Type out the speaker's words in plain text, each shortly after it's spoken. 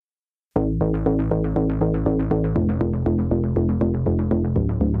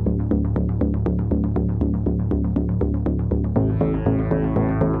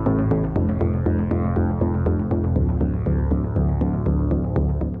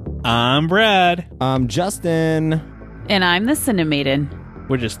I'm Brad. I'm Justin. And I'm the Cinemaiden.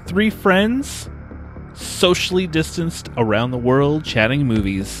 We're just three friends, socially distanced around the world, chatting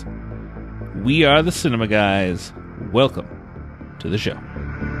movies. We are the Cinema Guys. Welcome to the show.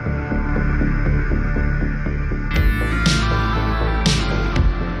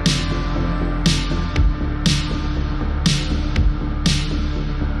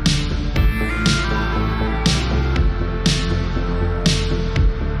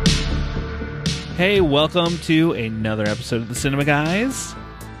 Hey, welcome to another episode of the Cinema Guys.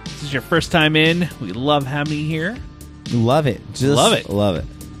 This is your first time in. We love having you here. Love it. Just love it. Love it.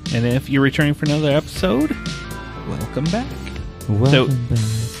 And if you're returning for another episode, welcome back. Welcome back.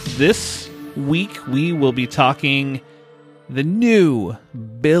 This week we will be talking the new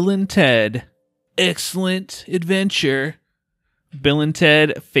Bill and Ted Excellent Adventure. Bill and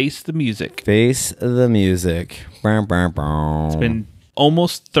Ted Face the Music. Face the music. It's been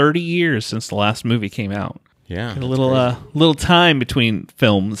almost 30 years since the last movie came out. Yeah. A little time between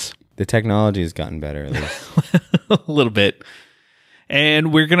films. The technology has gotten better at least. A little bit.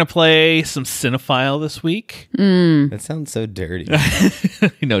 And we're going to play some Cinephile this week. That sounds so dirty.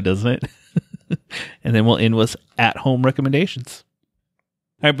 You know, doesn't it? And then we'll end with at-home recommendations.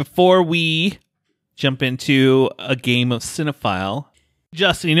 All right, before we jump into a game of Cinephile,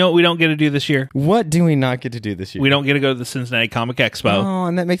 Justin, you know what we don't get to do this year? What do we not get to do this year? We don't get to go to the Cincinnati Comic Expo. Oh,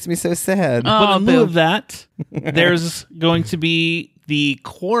 and that makes me so sad. But in lieu of that, there's going to be the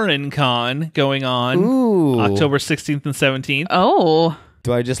QuaranCon going on October 16th and 17th. Oh.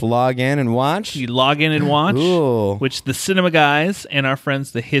 Do I just log in and watch? You log in and watch, Ooh. which the Cinema Guys and our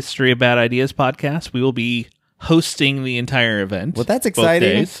friends, the History of Bad Ideas podcast, we will be hosting the entire event. Well, that's both exciting.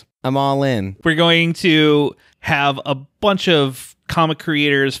 days. I'm all in. We're going to have a bunch of comic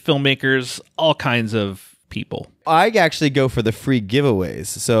creators, filmmakers, all kinds of people. I actually go for the free giveaways,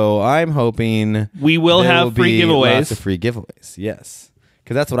 so I'm hoping We will there have will free be giveaways. Lots of free giveaways, yes.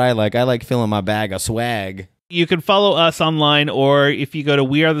 Because that's what I like. I like filling my bag of swag. You can follow us online, or if you go to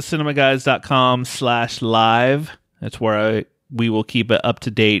wearethecinemaguyz.com/live, that's where we will keep it up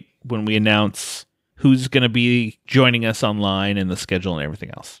to date when we announce who's going to be joining us online and the schedule and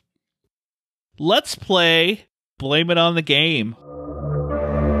everything else. Let's play Blame It on the Game.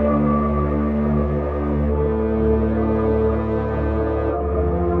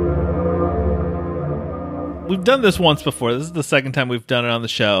 We've done this once before. This is the second time we've done it on the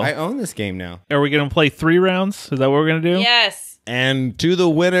show. I own this game now. Are we going to play 3 rounds? Is that what we're going to do? Yes. And to the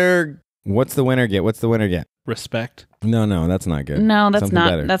winner, what's the winner get? What's the winner get? Respect. No, that's not good. No, that's Something not.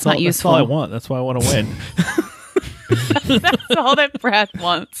 better. That's not useful. That's all I want. That's why I want to win. That's all that Brad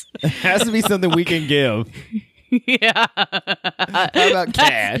wants. It has to be something we can give. Yeah. How about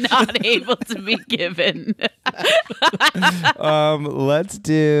cash? That's not able to be given. Let's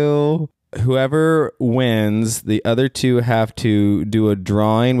do whoever wins. The other two have to do a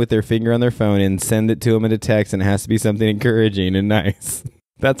drawing with their finger on their phone and send it to them in a text, and it has to be something encouraging and nice.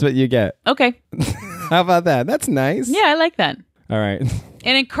 That's what you get. Okay. How about that? That's nice. Yeah, I like that. All right.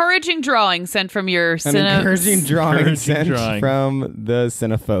 An encouraging drawing sent from your An encouraging drawing Encouraging sent drawing. from the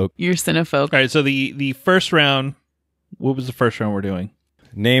Cinefolk. Your cinefolk. All right, so the first round, what was the first round we're doing?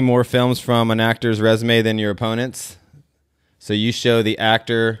 Name more films from an actor's resume than your opponent's. So you show the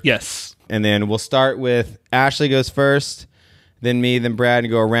actor, Yes. and then we'll start with Ashley goes first, then me, then Brad, and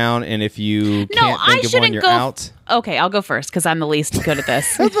go around. And if you can't think of one, you're out. Okay, I'll go first because I'm the least good at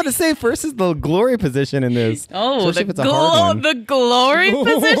this. I was about to say, first is the glory position in this. Oh, Especially if it's a hard one. the glory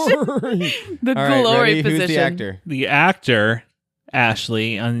position. The All right, glory ready? position. Who's the actor? The actor,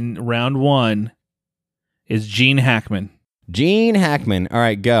 Ashley, on round 1 is Gene Hackman. Gene Hackman. All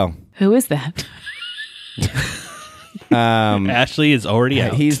right, go. Who is that? Ashley is already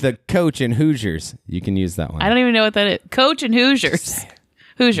out. He's the coach in Hoosiers. You can use that one. I don't even know what that is. Coach and Hoosiers.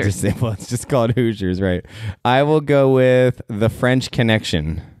 Hoosiers. It's just called Hoosiers, right? I will go with The French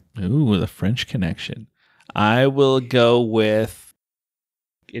Connection. Ooh, the French Connection. I will go with...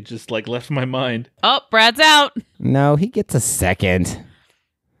 It just left my mind. Oh, Brad's out. No, he gets a second.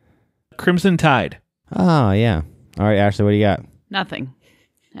 Crimson Tide. Oh, yeah. All right, Ashley, what do you got? Nothing.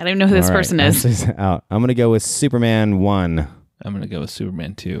 I don't even know who this All right, person is. Ashley's out. I'm going to go with Superman 1. I'm going to go with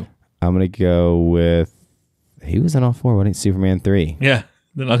Superman 2. I'm going to go with... He was in all 4, wasn't he? Superman 3. Yeah.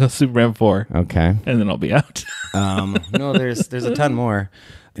 Then I'll go Superman 4. Okay. And then I'll be out. No, there's a ton more.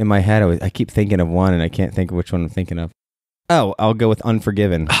 In my head, I keep thinking of one, and I can't think of which one I'm thinking of. Oh, I'll go with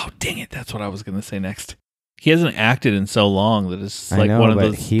Unforgiven. Oh, dang it. That's what I was going to say next. He hasn't acted in so long that it's like I know, one of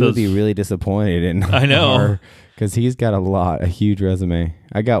but those... he would be really disappointed in I know. because he's got a huge resume.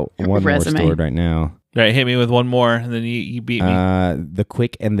 I got one more Resume. stored right now. All right, hit me with one more, and then you beat me. The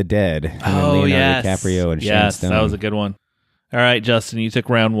Quick and the Dead. Oh, Leonardo yes. DiCaprio and Sharon Yes, Stone. that was a good one. All right, Justin, you took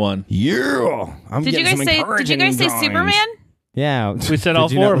round one. Yeah. Did you guys say Superman? Yeah. We said all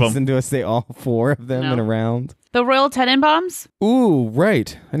Did you four not of them. listen to us say all four of them No. in a round? The Royal Tenenbaums? Ooh,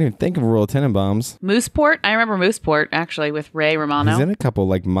 right. I didn't even think of Royal Tenenbaums. Mooseport? I remember Mooseport, actually, with Ray Romano. He's in a couple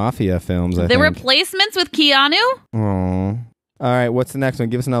like mafia films, I The think. Replacements with Keanu? Aw. All right, what's the next one?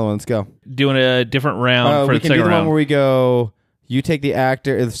 Give us another one. Let's go. Doing a different round for we the can do second the one round. where we go, you take the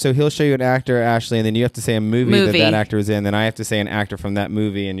actor, so he'll show you an actor, Ashley, and then you have to say a movie. that actor was in, then I have to say an actor from that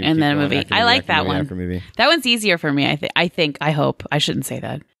movie, and, And then a movie. I like that one. After movie. That one's easier for me, I hope. I shouldn't say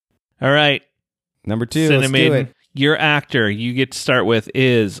that. All right, Number 2, let's do Cinemaiden, it. your actor you get to start with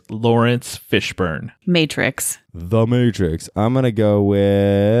is Lawrence Fishburne. Matrix. The Matrix. I'm going to go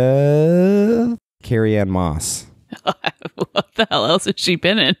with Carrie Ann Moss. What the hell else has she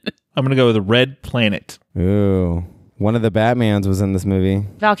been in? I'm going to go with Red Planet. Ooh. One of the Batmans was in this movie.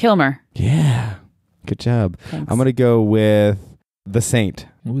 Val Kilmer. Yeah. Good job. Thanks. I'm going to go with The Saint.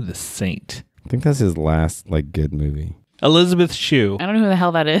 Ooh, The Saint. I think that's his last good movie. Elizabeth Shue. I don't know who the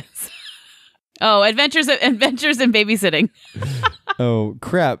hell that is. Oh, Adventures in Babysitting. Oh,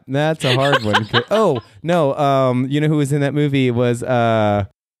 crap. That's a hard one. Oh, no. You know who was in that movie? It was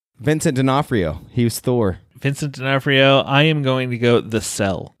Vincent D'Onofrio. He was Thor. Vincent D'Onofrio. I am going to go The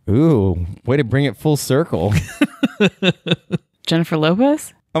Cell. Ooh, way to bring it full circle. Jennifer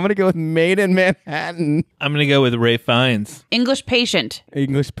Lopez. I'm going to go with Made in Manhattan. I'm going to go with Ray Fiennes. English Patient.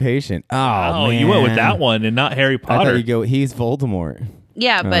 English Patient. Oh, Oh, man. you went with that one and not Harry I thought Potter. you go, he's Voldemort.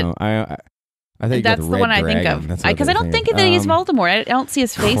 Yeah, but Oh, I think that's the one I think of. Because I don't think that he's Voldemort. I don't see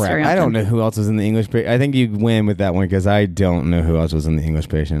his face very often. I don't know who else was in the English Patient. I think you win with that one because I don't know who else was in the English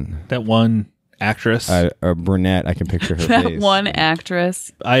Patient. That one actress. A brunette. I can picture her That face. one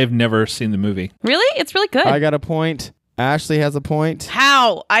actress. I have never seen the movie. Really? It's really good. I got a point. Ashley has a point.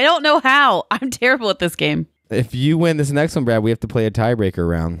 How? I don't know how. I'm terrible at this game. If you win this next one, Brad, we have to play a tiebreaker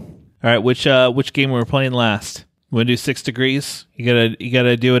round. All right, which game were we playing last? We want to do 6 degrees? You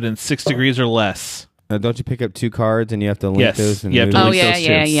gotta do it in 6 degrees or less. Don't you pick up 2 cards and you have to link Yes, those? And you have to move link those two.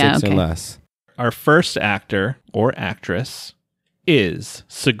 yeah. 6 Okay. or less. Our first actor or actress is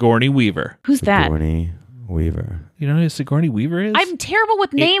Sigourney Weaver. Who's that? Sigourney Weaver. You know who Sigourney Weaver is? I'm terrible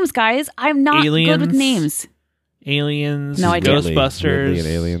with names, guys. I'm not good with Aliens. names. Aliens, No idea. Ghostbusters. Ridley and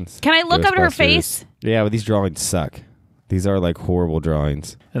Aliens. Can I look up at her Ghostbusters. face? Yeah, but these drawings suck. These are like horrible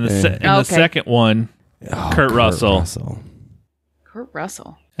drawings. And the, Eh. se- and Oh, the okay. second one, Oh, Kurt Russell. Kurt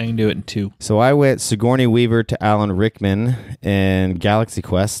Russell. I can do it in 2. So I went Sigourney Weaver to Alan Rickman in Galaxy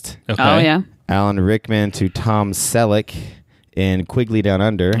Quest. Okay. Oh, yeah. Alan Rickman to Tom Selleck in Quigley Down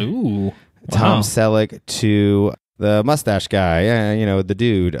Under. Ooh. Tom Wow. Selleck to the mustache guy, the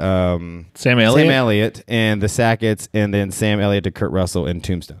dude. Sam Elliott. Sam Elliott and the Sacketts, and then Sam Elliott to Kurt Russell in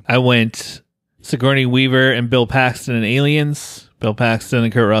Tombstone. I went Sigourney Weaver and Bill Paxton in Aliens. Bill Paxton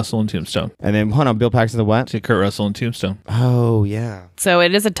and Kurt Russell in Tombstone. And then, hold on, Bill Paxton the what? To Kurt Russell in Tombstone. Oh, yeah. So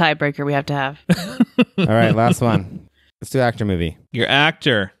it is a tiebreaker we have to have. All right, last one. Let's do actor movie. Your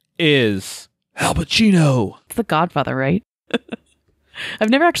actor is Al Pacino. It's The Godfather, right? I've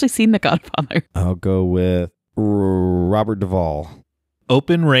never actually seen The Godfather. I'll go with Robert Duvall.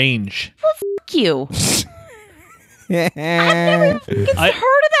 Open Range. Fuck you. I've Come I- heard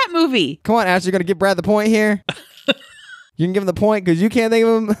of that movie. on, Ash, you're going to give Brad the point here? You can give him the point because you can't think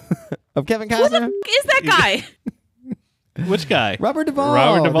of him, of Kevin Who the Costner? f- is that guy? Which guy? Robert Duvall.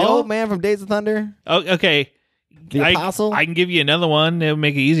 Robert Duvall? The old man from Days of Thunder. Oh, okay. The Apostle. I can give you another one. It'll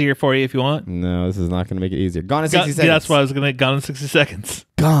make it easier for you if you want. No, this is not going to make it easier. Gone in 60 seconds. Yeah, that's why I was going to gone in 60 seconds.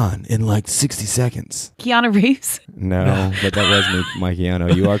 Gone in like 60 seconds. Keanu Reeves? No, but that was me, Mike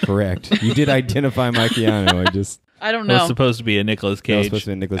Keanu. You are correct. You did identify Mike Keanu. I don't It was know. supposed to be a Nicolas That was Cage. supposed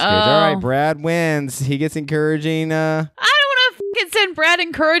to be Nicolas Cage. Oh. All right, Brad wins. He gets encouraging I don't want to fucking send Brad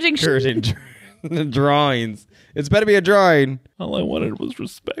encouraging drawings. It's better be a drawing. All I wanted was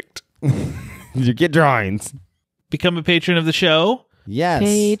respect. You get drawings. Become a patron of the show, Yes.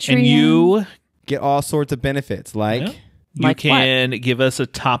 Patreon. and you Get all sorts of benefits like you Like can give us a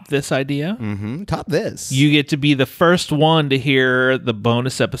top this idea. top this. You get to be the first one to hear the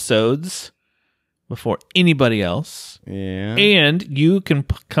bonus episodes before anybody else. Yeah. And you can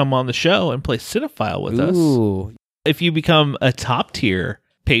come on the show and play Cinephile with us. Ooh. If you become a top tier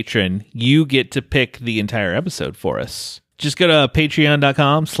patron, you get to pick the entire episode for us. Just go to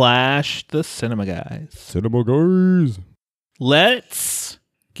patreon.com/thecinemaguys. Cinema guys. Let's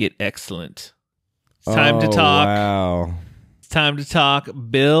get excellent. It's time to Oh, talk. Wow. It's time to talk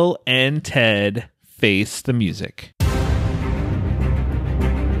Bill and Ted Face the Music.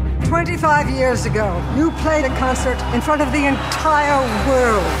 25 years ago, you played a concert in front of the entire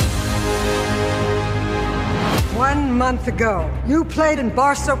world. 1 month ago, you played in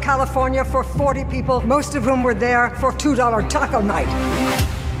Barstow, California for 40 people, most of whom were there for $2 taco night.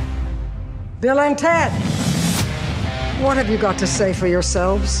 Bill and Ted, what have you got to say for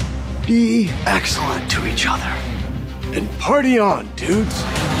yourselves? Be excellent to each other. And party on, dudes.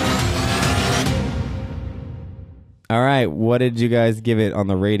 All right, what did you guys give it on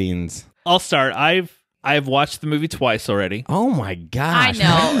the ratings? I'll start. I've watched the movie twice already. Oh my gosh! I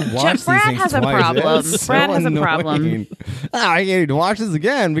know. I've watched Brad these things has a twice. problem. That's Brad has a problem. annoying. I need to watch this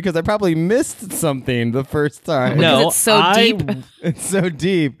again because I probably missed something the first time. No, it's so deep. It's so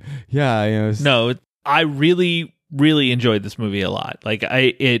deep. Yeah, you know. No, I really, really enjoyed this movie a lot. Like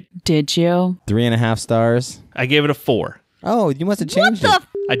Did you? 3.5 stars. I gave it a 4. Oh, you must have changed What it.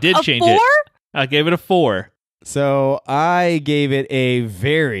 I did a change 4? it. I gave it a 4. So I gave it a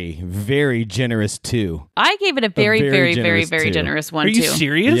very, very generous 2. I gave it a very, very very, very, generous very two. generous one Are you too.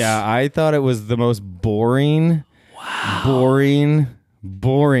 serious? Yeah, I thought it was the most boring,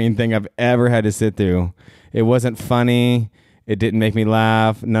 boring thing I've ever had to sit through. It wasn't funny. It didn't make me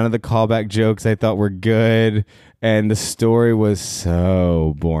laugh. None of the callback jokes I thought were good. And the story was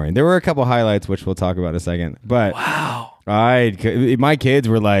so boring. There were a couple highlights, which we'll talk about in a second. But Wow. my kids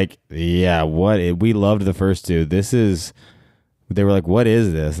were like, yeah, we loved the first two. They were like, what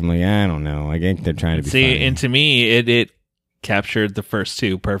is this? I'm like, I don't know. I think they're trying to be See, funny. and to me, it captured the first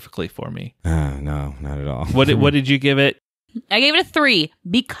two perfectly for me. No, not at all. What did you give it? I gave it a 3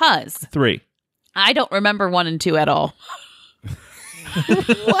 because 3. I don't remember 1 and 2 at all.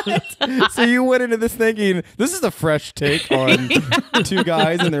 So you went into this thinking, this is a fresh take on two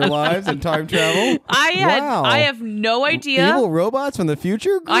guys and their lives and time travel? Wow. I have no idea. Evil robots from the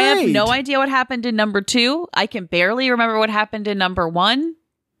future? Great. I have no idea what happened in number 2. I can barely remember what happened in number 1.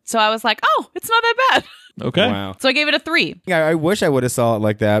 So I was like, oh, it's not that bad. Okay. Wow. So I gave it a 3. Yeah, I wish I would have saw it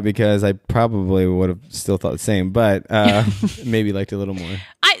like that because I probably would have still thought the same, but maybe liked it a little more.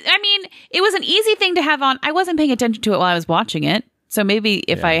 I mean, it was an easy thing to have on. I wasn't paying attention to it while I was watching it. So maybe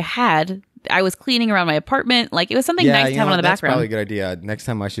if I was cleaning around my apartment. Like, it was something nice to have on in the that's background. probably a good idea. Next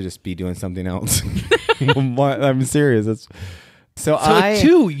time I should just be doing something else. I'm serious. So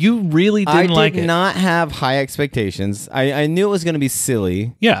two, you really didn't like did it. not have high expectations. I knew it was going to be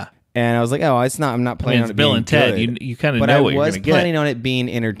silly. Yeah. And I was like, oh, it's not. I'm not planning it's on it Bill being and Ted. good. You kind of But know I what you're was going to planning get. on it being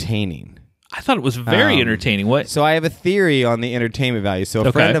entertaining. I thought it was very entertaining. What? So I have a theory on the entertainment value. So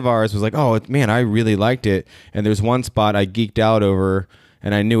a friend of ours was like, oh, man, I really liked it. And there's one spot I geeked out over,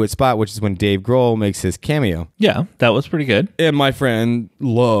 and I knew what spot, which is when Dave Grohl makes his cameo. Yeah, that was pretty good. And my friend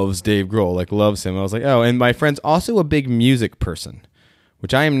loves Dave Grohl, like loves him. I was like, oh, and my friend's also a big music person,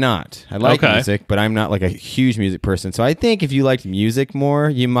 which I am not. I like music, but I'm not like a huge music person. So I think if you liked music more,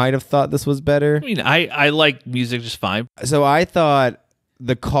 you might have thought this was better. I mean, I like music just fine. So I thought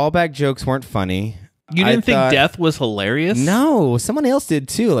the callback jokes weren't funny. You didn't think Death was hilarious? No, someone else did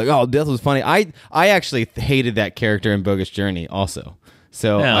too. Like, oh, Death was funny. I actually hated that character in Bogus Journey also.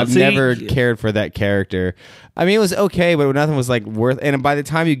 So I've never cared for that character. I mean, it was okay, but nothing was like worth. And by the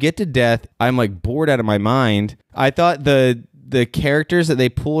time you get to Death, I'm like bored out of my mind. I thought the characters that they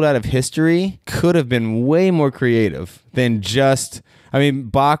pulled out of history could have been way more creative than just. I mean,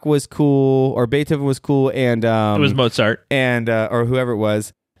 Bach was cool, or Beethoven was cool, and it was Mozart, and or whoever it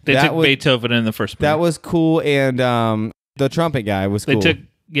was. They took Beethoven in the first movie. That was cool, and the trumpet guy was cool.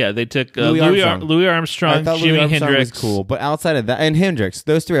 They took Louis Armstrong. Louis Armstrong, I thought Jimi Louis Armstrong Hendrix. was cool, but outside of that, and Hendrix,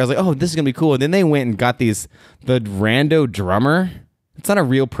 those three, I was like, oh, this is gonna be cool. And then they went and got the rando drummer. It's not a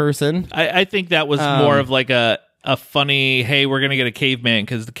real person. I think that was more of like a funny, hey, we're gonna get a caveman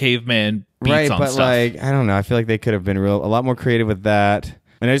because the caveman beats on but stuff. like, I don't know. I feel like they could have been a lot more creative with that.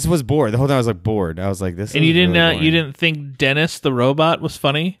 And I just was bored. The whole time I was like bored. I was like, this. And is you didn't really boring. you didn't think Dennis the robot was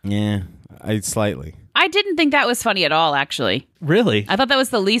funny? Yeah, slightly. I didn't think that was funny at all, actually. Really? I thought that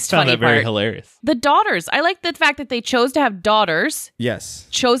was the least Found funny that very part. hilarious. The daughters. I like the fact that they chose to have daughters. Yes.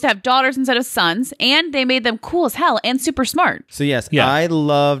 Chose to have daughters instead of sons, and they made them cool as hell and super smart. So yes, I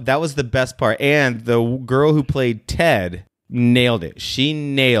loved. That was the best part. And the girl who played Ted nailed it. She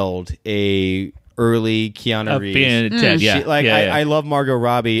nailed a early Keanu Reeves. Being Ted, yeah. I love Margot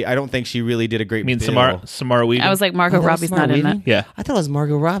Robbie. I don't think she really did a great. I mean, Bill. Samara Weaving. I was like, Margot Robbie's not in it. Yeah. I thought it was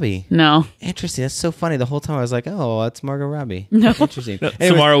Margot Robbie. No. Interesting. That's so funny. The whole time I was like, oh, that's Margot Robbie. No. Interesting. No, Anyways,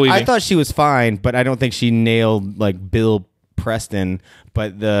 Samara Weaving. I thought she was fine, but I don't think she nailed like Bill Preston.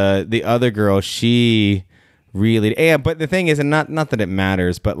 But the other girl, she really. And but the thing is, and not that it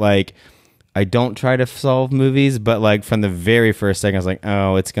matters, but like, I don't try to solve movies, but like from the very first second, I was like,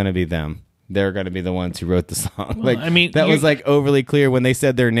 oh, it's gonna be them. they're going to be the ones who wrote the song. Well, I mean, that was like overly clear when they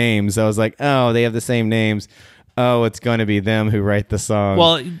said their names. I was like, oh, they have the same names. Oh, it's going to be them who write the song.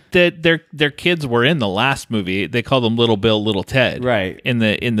 Well, their kids were in the last movie. They called them Little Bill, Little Ted. Right. In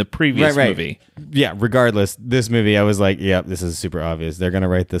the previous movie. Yeah, regardless, this movie, I was like, yep, this is super obvious. They're going to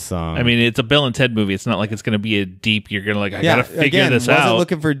write this song. I mean, it's a Bill and Ted movie. It's not like it's going to be a deep, you're going to like, I got to figure this out. I wasn't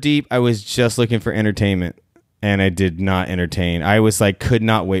looking for deep. I was just looking for entertainment. And I did not entertain. I was like, could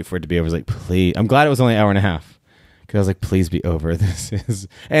not wait for it to be over. I was like, please. I'm glad it was only an hour and a half. Because I was like, please be over. This is.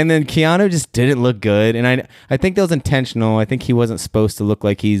 And then Keanu just didn't look good. And I think that was intentional. I think he wasn't supposed to look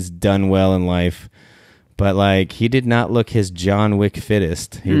like he's done well in life. But like, he did not look his John Wick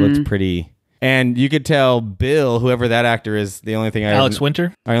fittest. He looked pretty. And you could tell Bill, whoever that actor is, the only thing Alex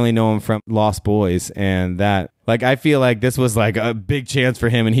Winter? I only know him from Lost Boys. And that, like, I feel like this was like a big chance for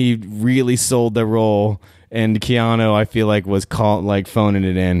him. And he really sold the role. And Keanu, I feel like, was phoning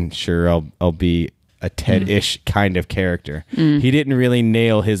it in. Sure, I'll be a Ted-ish kind of character. He didn't really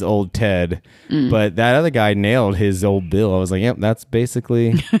nail his old Ted, but that other guy nailed his old Bill. I was like, yep, that's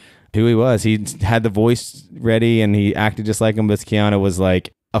basically who he was. He had the voice ready and he acted just like him, but Keanu was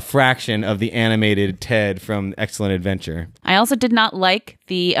like a fraction of the animated Ted from Excellent Adventure. I also did not like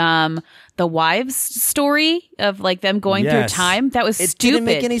the wives story of like them going through time. That was stupid. It didn't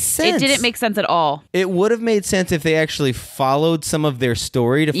make any sense. It didn't make sense at all. It would have made sense if they actually followed some of their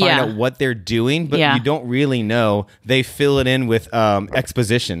story to find out what they're doing, but you don't really know. They fill it in with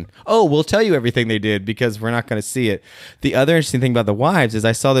exposition. Oh, we'll tell you everything they did because we're not going to see it. The other interesting thing about the wives is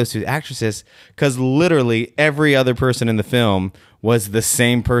I saw those two actresses because literally every other person in the film was the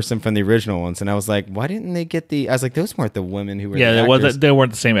same person from the original ones. And I was like, why didn't they get I was like, those weren't the women who were the actors. They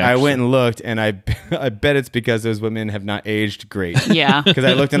weren't the same actors. I went and looked, and I bet it's because those women have not aged great. Yeah. Because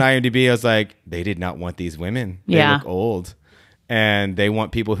I looked on IMDb, I was like, they did not want these women. They look old. And they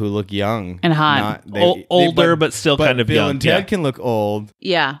want people who look young. And hot. Older, but still kind of Bill young. Bill and Ted can look old.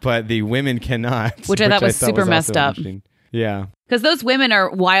 Yeah. But the women cannot. Which I thought was super messed up. Yeah. Because those women are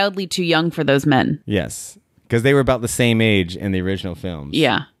wildly too young for those men. Yes. Because they were about the same age in the original films.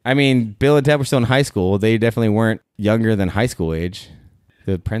 Yeah. I mean, Bill and Ted were still in high school. They definitely weren't younger than high school age.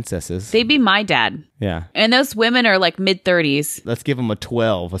 The princesses. They'd be my dad. Yeah. And those women are like mid-30s. Let's give them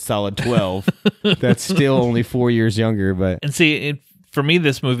a solid 12. That's still only 4 years younger, but... And see, for me,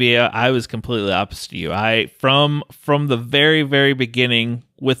 this movie, I was completely opposite to you. From the very, very beginning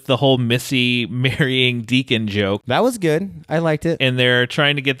with the whole Missy marrying Deacon joke. That was good. I liked it. And they're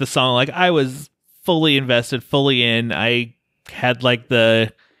trying to get the song. Like, I was fully invested, fully in. I had like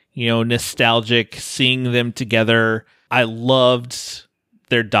the, nostalgic seeing them together. I loved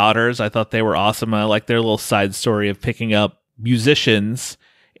their daughters. I thought they were awesome. I liked their little side story of picking up musicians.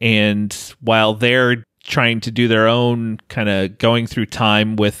 And while they're trying to do their own kind of going through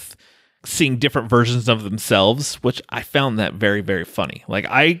time with seeing different versions of themselves, which I found that very, very funny. Like,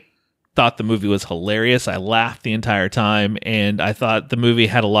 I thought the movie was hilarious. I laughed the entire time. And I thought the movie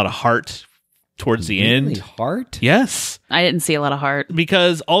had a lot of heart towards the end. Heart? Yes. I didn't see a lot of heart.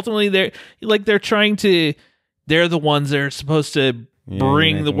 Because ultimately they're the ones that are supposed to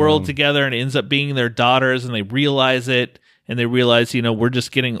bring the world together, and it ends up being their daughters, and they realize it, and they realize, we're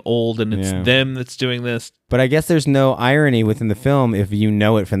just getting old, and it's them that's doing this. But I guess there's no irony within the film if you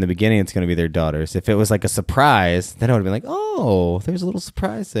know it from the beginning it's going to be their daughters. If it was like a surprise, then I would have been like, oh, there's a little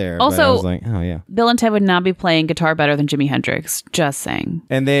surprise there. Also, but I was like, oh, yeah. Bill and Ted would not be playing guitar better than Jimi Hendrix. Just saying.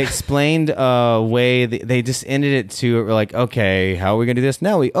 And they explained a way, they just ended it to, like, okay, how are we going to do this?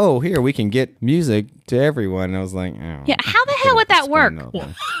 Now we can get music to everyone. And I was like, oh. Yeah, how the hell would that work?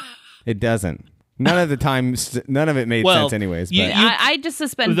 It doesn't. None of it made sense anyways. But. I just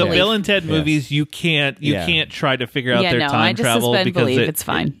suspend the belief. Bill and Ted movies, you can't try to figure out their time travel because it's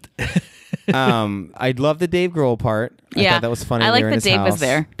fine. I love the Dave Grohl part. I thought that was funny. I like that Dave was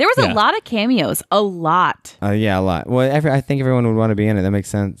there. There was a lot of cameos. A lot. Yeah, a lot. Well, I think everyone would want to be in it. That makes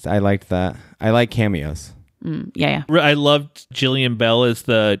sense. I liked that. I like cameos. Yeah. I loved Jillian Bell as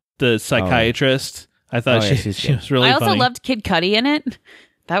the psychiatrist. I thought she was really funny. I also loved Kid Cudi in it.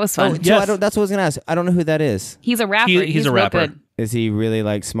 That was fun. That's what I was going to ask. I don't know who that is. He's a rapper. He's a rapper. Good. Is he really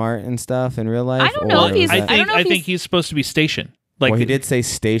like smart and stuff in real life? I don't know if he's. I think he's supposed to be Station. Like, well, he did say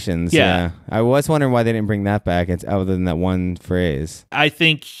stations. Yeah. I was wondering why they didn't bring that back. It's other than that one phrase. I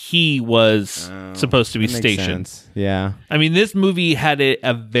think he was supposed to be Station. Yeah. I mean, this movie had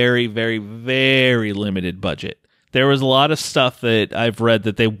a very, very, very limited budget. There was a lot of stuff that I've read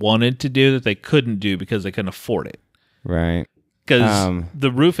that they wanted to do that they couldn't do because they couldn't afford it. Right. Because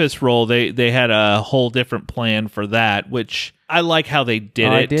the Rufus role, they had a whole different plan for that, which I like how they did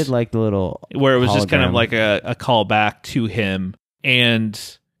it. I did like the little where it was hologram. just kind of like a callback to him.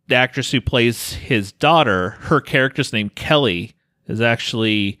 And the actress who plays his daughter, her character's name, Kelly, is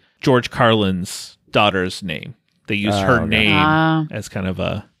actually George Carlin's daughter's name. They used her name as kind of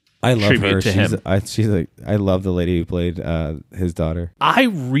a I love tribute her. to him. She's like, I love the lady who played his daughter. I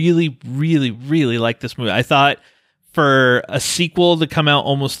really, really, really like this movie. I thought for a sequel to come out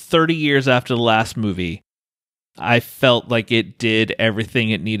almost 30 years after the last movie, I felt like it did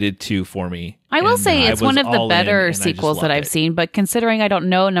everything it needed to for me. I will say it's one of the better sequels sequels that I've seen, but considering I don't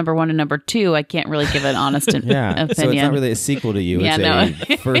know number 1 and number 2, I can't really give an honest opinion. So it's not really a sequel to you. Yeah, It's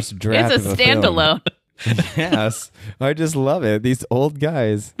a first draft It's a of a film. standalone. Yes. I just love it. These old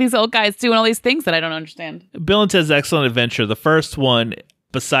guys. These old guys doing all these things that I don't understand. Bill and Ted's Excellent Adventure, the first one,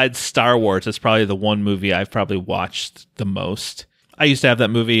 besides Star Wars, is probably the one movie I've probably watched the most. I used to have that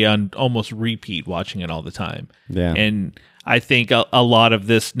movie on almost repeat, watching it all the time. Yeah. And I think a lot of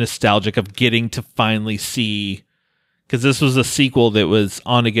this nostalgic of getting to finally see, because this was a sequel that was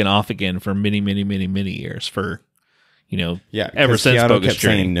on again, off again for many, many, many, many years for, ever since Keanu Bogus kept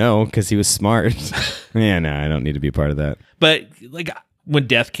Journey. saying no because he was smart. Yeah, no, I don't need to be part of that. But like when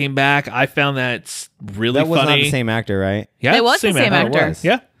Death came back, I found that really That was funny. not the same actor, right? Yeah, It was the same actor. It was.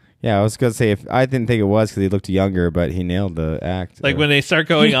 Yeah. Yeah, I was going to say, if I didn't think it was because he looked younger, but he nailed the act. Like when they start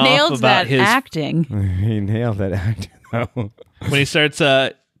going He off nailed about that his acting. He nailed that act. though. when he starts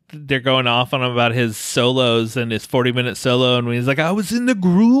they're going off on him about his solos and his 40-minute solo, and when he's like, I was in the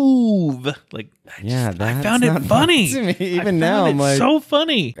groove. Like, I found it funny. To me. Even now, I'm like, so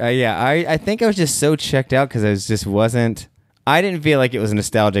funny. I think I was just so checked out because I didn't feel like it was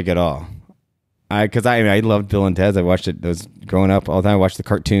nostalgic at all. Because I loved Bill and Ted's. I watched it. I was growing up all the time. I watched the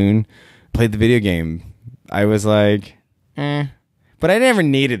cartoon, played the video game. I was like, But I never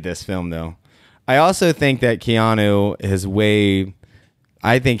needed this film, though. I also think that Keanu is way...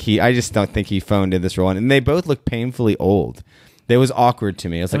 I just don't think he phoned in this role. And they both look painfully old. It was awkward to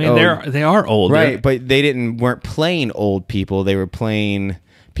me. I was like, they are old. Right, but they weren't playing old people. They were playing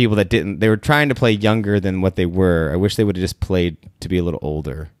people that didn't... They were trying to play younger than what they were. I wish they would have just played to be a little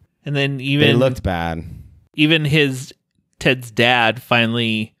older. And then They looked bad. Even Ted's dad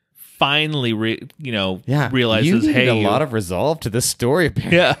finally realizes, you needed hey, a lot of resolve to this story,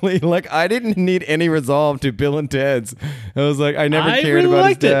 apparently. Yeah. Like, I didn't need any resolve to Bill and Ted's. I was like, I never cared really about his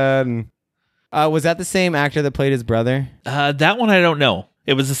liked it. dad. And, was that the same actor that played his brother? That one I don't know.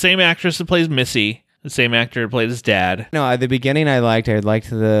 It was the same actress that plays Missy, the same actor that played his dad. No, at the beginning I thought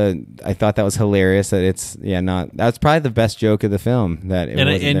that was hilarious that that's probably the best joke of the film.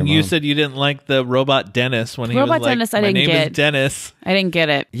 And you said you didn't like the robot Dennis when he was like, Dennis, my name is Dennis. I didn't get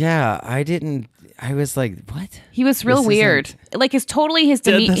it. Yeah, I didn't. I was like, what? He was real weird. Like, his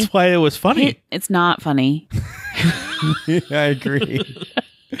demeanor. That's why it was funny. It's not funny. Yeah, I agree.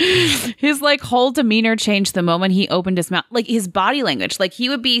 His whole demeanor changed the moment he opened his mouth. Like, his body language. Like, he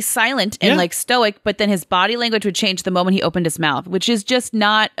would be silent and stoic, but then his body language would change the moment he opened his mouth, which is just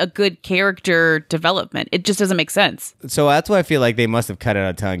not a good character development. It just doesn't make sense. So that's why I feel like they must have cut it out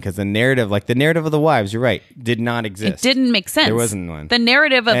a ton, because the narrative of the wives, you're right, did not exist. It didn't make sense. There wasn't one. The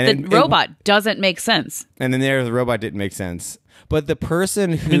narrative of the robot doesn't make sense. And the narrative of the robot didn't make sense. But the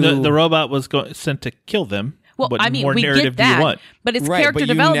person who... the robot was sent to kill them. Well, what I mean, more we narrative get that, do you want? but its character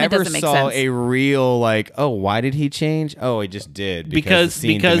development doesn't make sense. You never saw a real why did he change? Oh, he just did because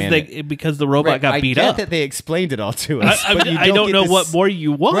the robot got beat I up. get that they explained it all to us. I don't know what more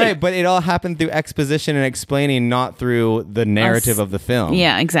you want. Right, but it all happened through exposition and explaining, not through the narrative of the film.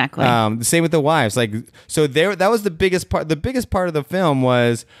 Yeah, exactly. The same with the wives. That was the biggest part. The biggest part of the film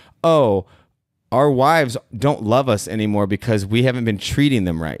was, our wives don't love us anymore because we haven't been treating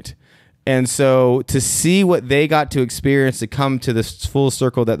them right. And so to see what they got to experience, to come to this full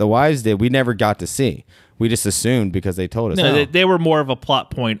circle that the wives did, we never got to see. We just assumed because they told us. No, they were more of a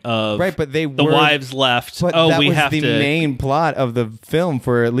plot point of right, but the wives left. But that was the main plot of the film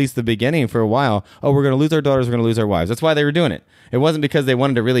for at least the beginning for a while. Oh, we're going to lose our daughters. We're going to lose our wives. That's why they were doing it. It wasn't because they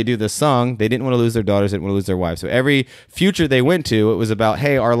wanted to really do this song. They didn't want to lose their daughters. They didn't want to lose their wives. So every future they went to, it was about,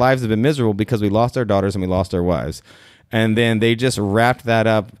 hey, our lives have been miserable because we lost our daughters and we lost our wives. And then they just wrapped that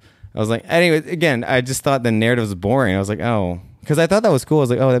up. I was like, anyway, again, I just thought the narrative was boring. I was like, because I thought that was cool. I was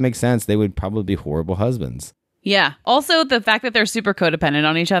like, that makes sense. They would probably be horrible husbands. Yeah. Also, the fact that they're super codependent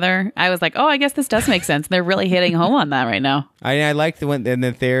on each other, I was like, I guess this does make sense. They're really hitting home on that right now. I liked in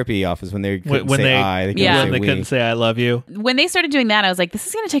the therapy office when they couldn't say I. They couldn't say I love you. When they started doing that, I was like, this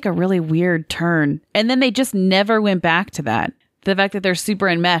is going to take a really weird turn. And then they just never went back to that. The fact that they're super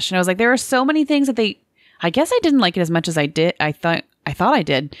enmeshed. And I was like, there are so many things that I guess I didn't like it as much as I did. I thought I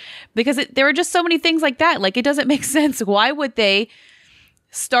did, because there were just so many things like that. Like, it doesn't make sense. Why would they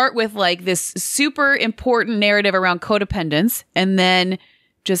start with this super important narrative around codependence and then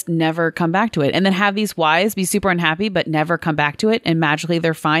just never come back to it. And then have these wives be super unhappy, but never come back to it. And magically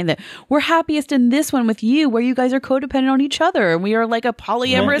they're fine that we're happiest in this one with you, where you guys are codependent on each other. And we are like a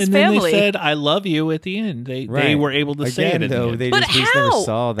polyamorous and family. Then they said, I love you at the end. They were able to say it at the end. They But just, we just never how?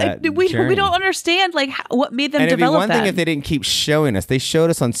 saw that we journey. don't understand like what made them And it'd be develop one that. thing if they didn't keep showing us. They showed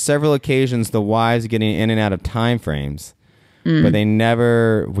us on several occasions the wives getting in and out of time frames. But they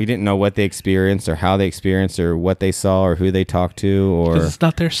never, we didn't know what they experienced or how they experienced or what they saw or who they talked to or. Because it's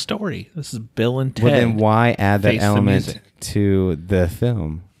not their story. This is Bill and Ted. Well, then why add that Face the element music. to the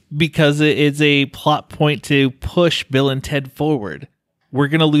film? Because it is a plot point to push Bill and Ted forward. We're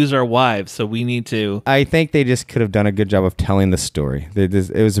going to lose our wives, so we need to... I think they just could have done a good job of telling the story. It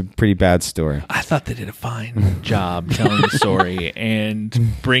was a pretty bad story. I thought they did a fine job telling the story and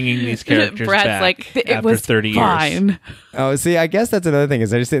bringing these characters Brad's back like, it after was 30 fine. years. Oh, see, I guess that's another thing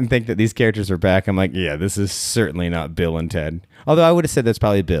is I just didn't think that these characters were back. I'm like, yeah, this is certainly not Bill and Ted. Although I would have said that's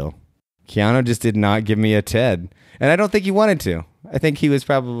probably Bill. Keanu just did not give me a Ted. And I don't think he wanted to. I think he was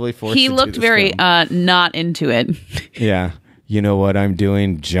probably forced He to looked do this very film. not into it. Yeah. You know what I'm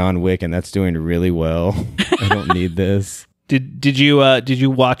doing? John Wick, and that's doing really well. I don't need this. Did you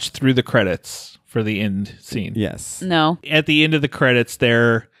watch through the credits for the end scene? Yes. No. At the end of the credits,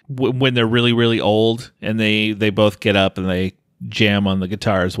 when they're really, really old, and they both get up and they jam on the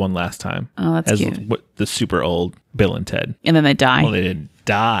guitars one last time. Oh, that's as cute. The super old Bill and Ted. And then they die. Well, they didn't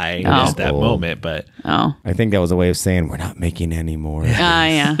die Oh. at that Old. moment, but Oh. I think that was a way of saying we're not making any more.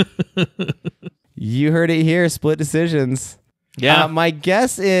 Yeah. You heard it here. Split decisions. yeah. My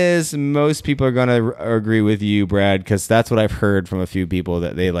guess is most people are going to agree with you, Brad, because that's what I've heard from a few people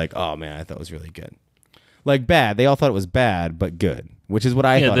that they like, oh, man, I thought it was really good. Like bad. They all thought it was bad, but good, which is what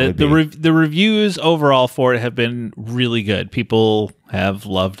I thought it would be. The reviews overall for it have been really good. People have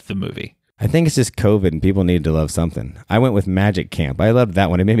loved the movie. I think it's just COVID and people need to love something. I went with Magic Camp. I loved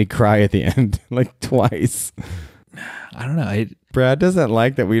that one. It made me cry at the end, like twice. I don't know. Brad doesn't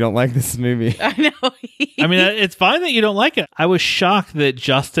like that we don't like this movie. I know. I mean, it's fine that you don't like it. I was shocked that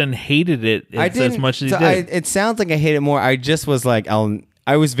Justin hated it as much as he did. It sounds like I hate it more. I just was like,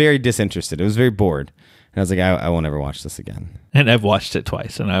 I was very disinterested. I was very bored. And I was like, I won't ever watch this again. And I've watched it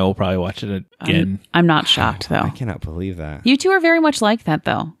twice, and I will probably watch it again. I'm not shocked, though. I cannot believe that. You two are very much like that,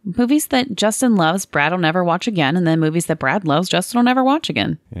 though. Movies that Justin loves, Brad will never watch again. And then movies that Brad loves, Justin will never watch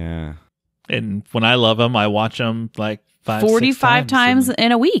again. Yeah. And when I love them, I watch them like 5, 45 6 times and-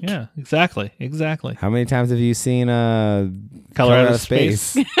 in a week. Yeah, exactly. How many times have you seen Color Out of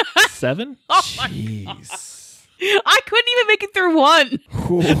Space. 7? Jeez. I couldn't even make it through one.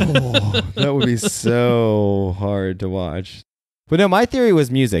 Ooh, that would be so hard to watch. But no, my theory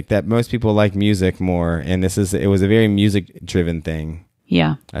was music, that most people like music more, and it was a very music-driven thing.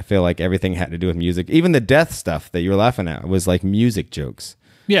 Yeah. I feel like everything had to do with music. Even the death stuff that you were laughing at was like music jokes.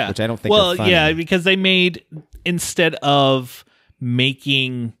 Yeah. Which I don't think Well, are funny. yeah, because they made, instead of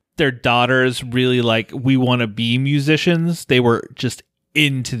making their daughters really like, we want to be musicians, they were just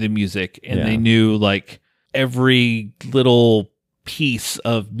into the music, and Yeah. they knew like every little piece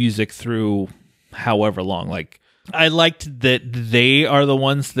of music through however long. Like, I liked that they are the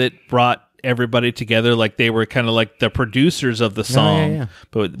ones that brought everybody together. Like, they were kind of like the producers of the song, yeah.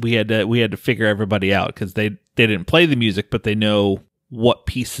 but we had to figure everybody out because they didn't play the music, but they know what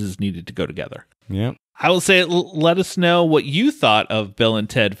pieces needed to go together. Yep. I will say, let us know what you thought of Bill and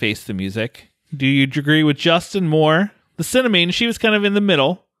Ted Face the Music. Do you agree with Justin more? The Cinnamon, she was kind of in the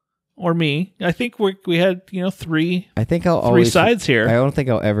middle, or me. I think we had three. I think I'll Three always sides here. I don't think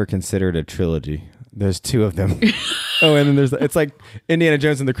I'll ever consider it a trilogy. There's 2 of them. Oh, and then it's like Indiana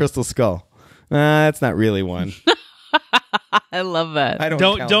Jones and the Crystal Skull. That's not really one. I love that. I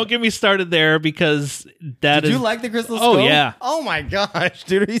Don't get me started there because that Did is. you like the Crystal Skull? Oh, yeah. Oh my gosh,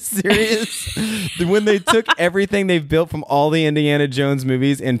 dude, are you serious? When they took everything they've built from all the Indiana Jones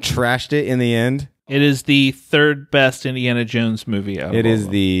movies and trashed it in the end. It is the third best Indiana Jones movie out of It all is of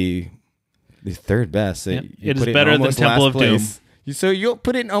them. the third best. So Yep. you It put is in better than almost Temple last of Doom. place. So you'll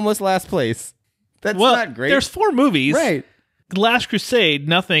put it in almost last place. That's Well, not great. there's 4 movies. Right. Last Crusade,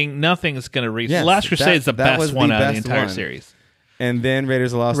 nothing's going to reach. Yes, Last Crusade is the that was best the one out of the best entire one. series. And then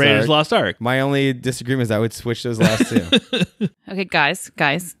Raiders of the Lost Raiders Ark. Lost Ark. My only disagreement is I would switch those last 2. Okay, guys,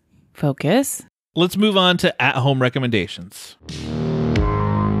 focus. Let's move on to at-home recommendations.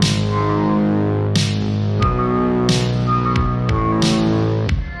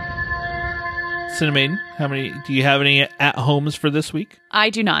 Cinnamon, do you have any at-homes for this week? I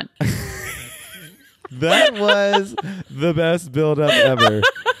do not. That was the best build-up ever.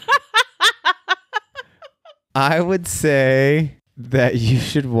 I would say that you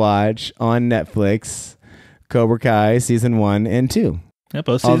should watch on Netflix Cobra Kai season 1 and 2. Yeah,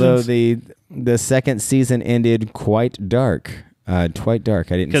 both Although seasons. the second season ended quite dark. Quite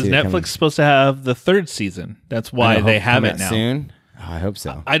dark. I didn't Because see it Netflix coming. is supposed to have the third season. That's why I they hope have come it out now. soon. Oh, I hope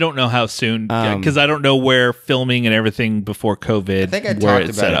so. I don't know how soon, because I don't know where filming and everything before COVID, I think I where talked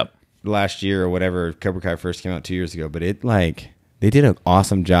it's about set it up. last year or whatever. Cobra Kai first came out 2 years ago, but they did an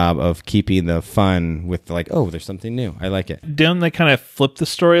awesome job of keeping the fun with there's something new. I like it. Didn't they kind of flip the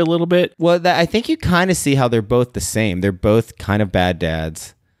story a little bit? Well, I think you kind of see how they're both the same. They're both kind of bad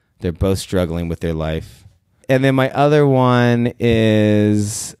dads. They're both struggling with their life. And then my other one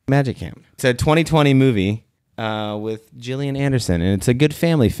is Magic Camp. It's a 2020 movie with Gillian Anderson, and it's a good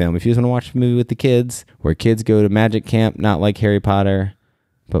family film. If you just want to watch a movie with the kids, where kids go to magic camp, not like Harry Potter,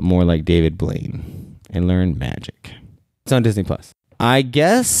 but more like David Blaine, and learn magic. It's on Disney Plus. I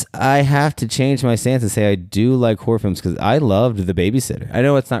guess I have to change my stance and say I do like horror films because I loved The Babysitter. I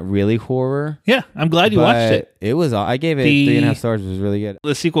know it's not really horror. Yeah, I'm glad you watched it. It was. I gave it 3.5 stars. It was really good.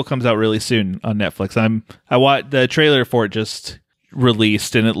 The sequel comes out really soon on Netflix. I watched the trailer for it just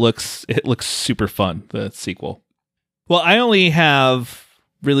released, and it looks super fun. The sequel. Well, I only have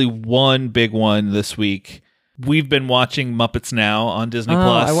really one big one this week. We've been watching Muppets Now on Disney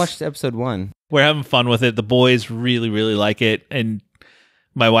Plus. I watched episode 1. We're having fun with it. The boys really, really like it, and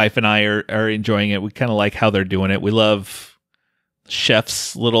my wife and I are enjoying it. We kind of like how they're doing it. We love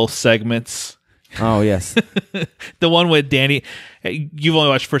Chef's little segments. Oh, yes. The one with Danny. You've only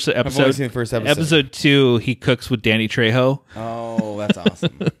watched first episode. I've only seen the first episode. Episode 2, he cooks with Danny Trejo. Oh, that's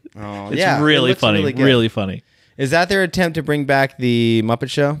awesome. Oh, It's yeah, really it looks funny. really good. Really funny. Is that their attempt to bring back the Muppet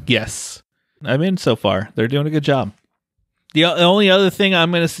Show? Yes. I'm in so far. They're doing a good job. The only other thing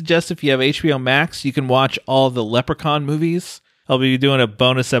I'm going to suggest, if you have HBO Max, you can watch all the Leprechaun movies. I'll be doing a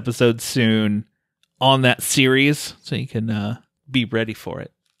bonus episode soon on that series, so you can be ready for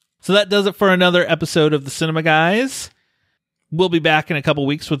it. So that does it for another episode of the Cinema Guys. We'll be back in a couple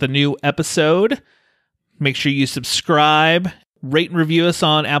weeks with a new episode. Make sure you subscribe, rate and review us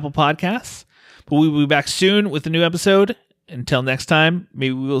on Apple Podcasts. But we will be back soon with a new episode. Until next time,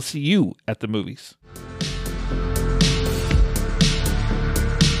 maybe we will see you at the movies.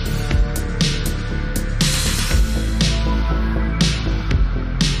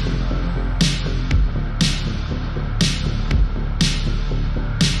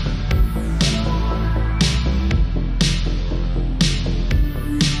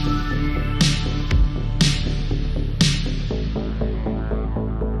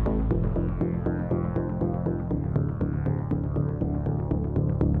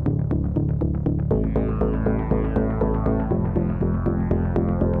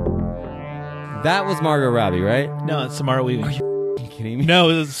 That was Margot Robbie, right? No, it's Samara Weaving. Are you kidding me? No,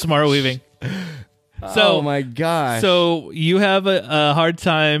 it's Samara Weaving. So, oh my gosh. So you have a hard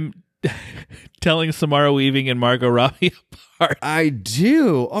time telling Samara Weaving and Margot Robbie apart. I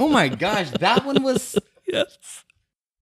do. Oh my gosh. That one was... Yes.